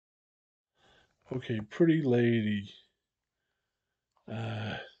Okay, Pretty Lady.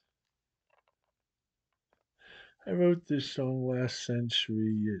 Uh, I wrote this song last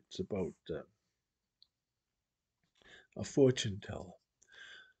century. It's about a fortune teller.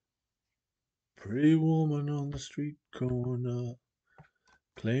 Pretty woman on the street corner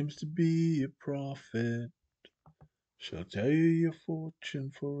claims to be a prophet. She'll tell you your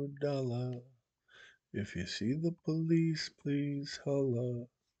fortune for $1. If you see the police, please holler.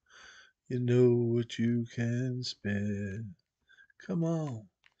 You know what you can spare. Come on,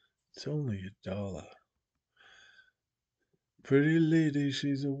 it's only $1. Pretty lady,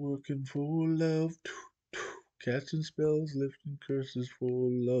 she's a working for love. Casting spells, lifting curses for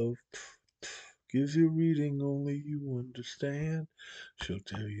love. Gives you reading only you understand. She'll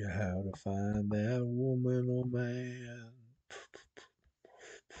tell you how to find that woman or man.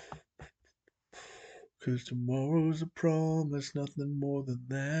 'Cause tomorrow's a promise, nothing more than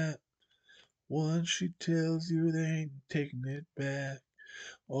that. Once she tells you they ain't taking it back.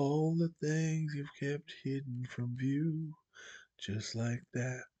 All the things you've kept hidden from view. Just like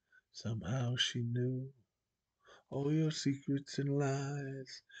that, somehow she knew all your secrets and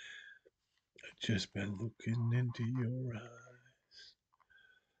lies. Just by looking into your eyes.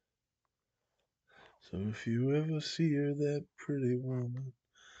 So if you ever see her, that pretty woman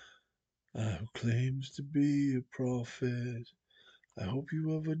who claims to be a prophet, I hope you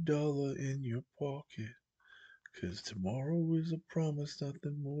have $1 in your pocket. 'Cause tomorrow is a promise,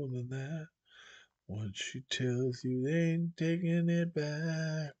 nothing more than that. Once she tells you they ain't taking it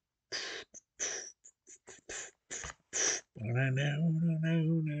back.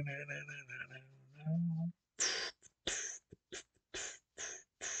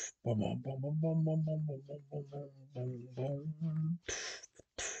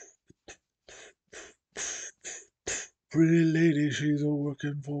 Pretty lady, she's a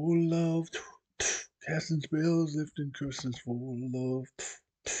working for love. Casting spells, lifting curses for love.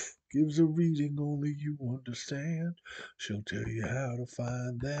 Gives a reading only you understand. She'll tell you how to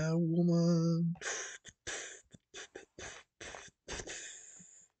find that woman.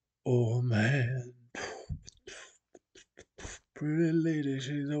 Oh man. Pretty lady,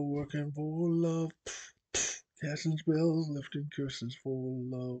 she's a working for love. Casting spells, lifting curses for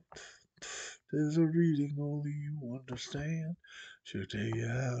love. There's a reading only you understand. She'll tell you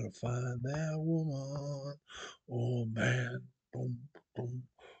how to find that woman. Oh man. Boom, boom,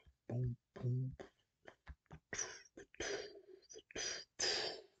 boom, boom.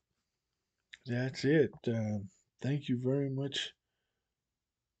 That's it. Thank you very much.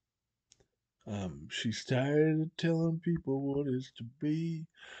 She's tired of telling people what is to be.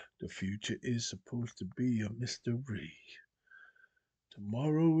 The future is supposed to be a mystery.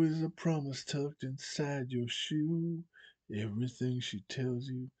 Tomorrow is a promise tucked inside your shoe. Everything she tells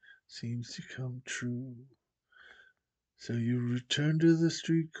you seems to come true. So you return to the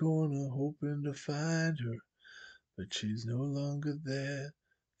street corner hoping to find her, but she's no longer there,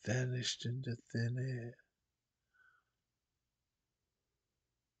 vanished into thin air.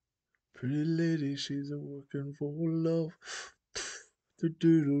 Pretty lady, she's a working for love. Do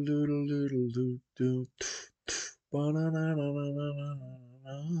doodle doodle doodle doo doo.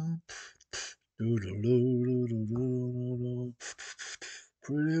 Ba-na-na-na-na-na-na-na. Doodle doo doodle doo.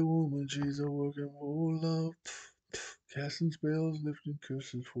 Pretty woman, she's a working for love. Casting spells, lifting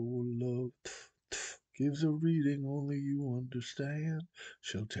curses for love. Gives a reading only you understand.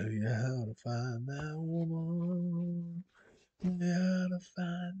 She'll tell you how to find that woman. How to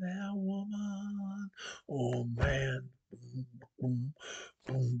find that woman. Oh man. Boom, boom,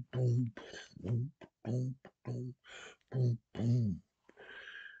 boom, boom, boom, boom, boom, boom, boom.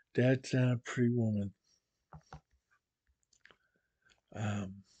 That's a Pretty Woman.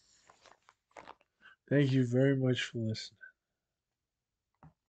 Um, Thank you very much for listening.